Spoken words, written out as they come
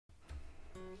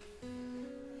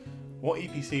What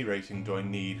EPC rating do I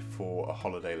need for a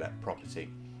holiday let property?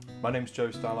 My name's Joe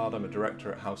Stallard, I'm a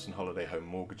director at House and Holiday Home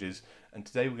Mortgages, and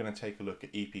today we're going to take a look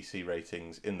at EPC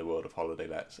ratings in the world of holiday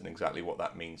lets and exactly what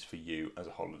that means for you as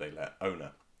a holiday let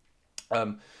owner.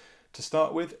 To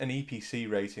start with, an EPC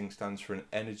rating stands for an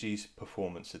Energy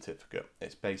Performance Certificate.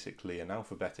 It's basically an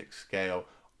alphabetic scale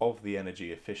of the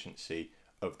energy efficiency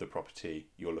of the property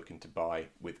you're looking to buy,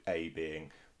 with A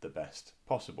being the best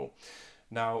possible.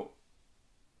 Now,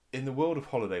 in the world of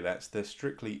holiday lets, there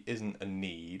strictly isn't a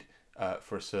need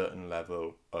for a certain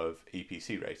level of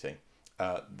EPC rating.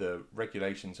 The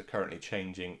regulations are currently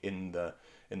changing in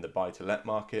the buy-to-let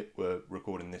market. We're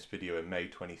recording this video in May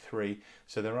 23,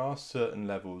 so there are certain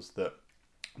levels that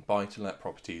buy-to-let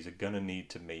properties are going to need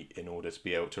to meet in order to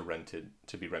be able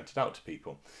to be rented out to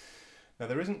people. Now,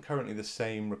 there isn't currently the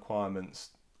same requirements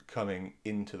coming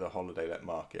into the holiday let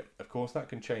market. Of course, that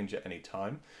can change at any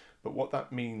time, but what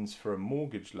that means for a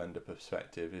mortgage lender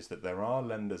perspective is that there are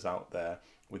lenders out there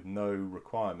with no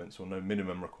requirements or no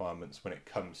minimum requirements when it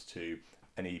comes to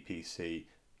an EPC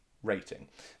rating.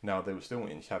 Now, they will still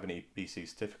want you to have an EPC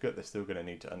certificate. They're still going to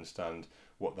need to understand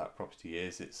what that property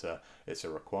is. It's a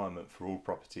requirement for all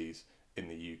properties in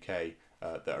the UK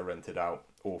that are rented out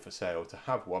or for sale to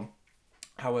have one.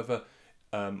 However,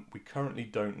 we currently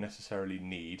don't necessarily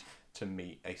need to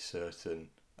meet a certain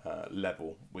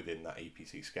level within that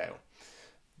EPC scale.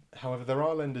 However, there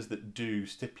are lenders that do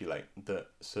stipulate that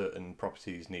certain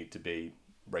properties need to be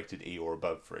rated E or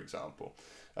above, for example.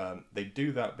 They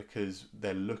do that because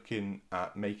they're looking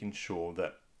at making sure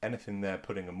that anything they're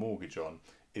putting a mortgage on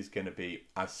is going to be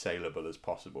as saleable as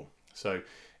possible. So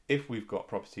if we've got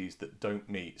properties that don't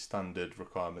meet standard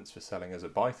requirements for selling as a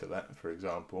buy-to-let, for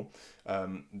example,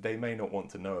 they may not want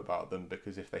to know about them,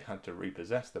 because if they had to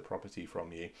repossess the property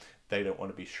from you, they don't want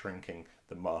to be shrinking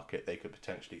the market they could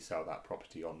potentially sell that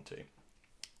property onto.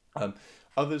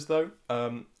 Others, though,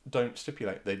 don't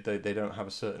stipulate. They don't have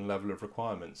a certain level of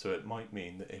requirement. So it might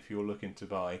mean that if you're looking to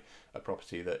buy a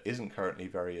property that isn't currently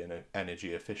very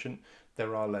energy efficient,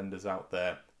 there are lenders out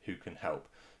there who can help.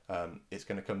 It's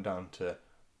going to come down to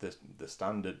the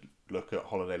standard look at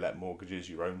holiday let mortgages,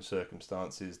 your own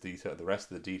circumstances, the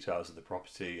rest of the details of the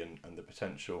property, and the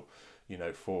potential,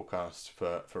 forecasts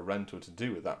for rental to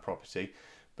do with that property.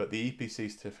 But the EPC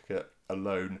certificate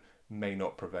alone may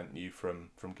not prevent you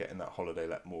from getting that holiday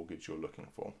let mortgage you're looking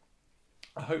for.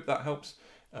 I hope that helps.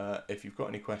 If you've got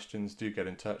any questions, do get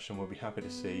in touch and we'll be happy to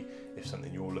see if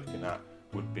something you're looking at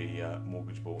would be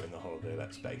mortgageable in the holiday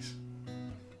let space.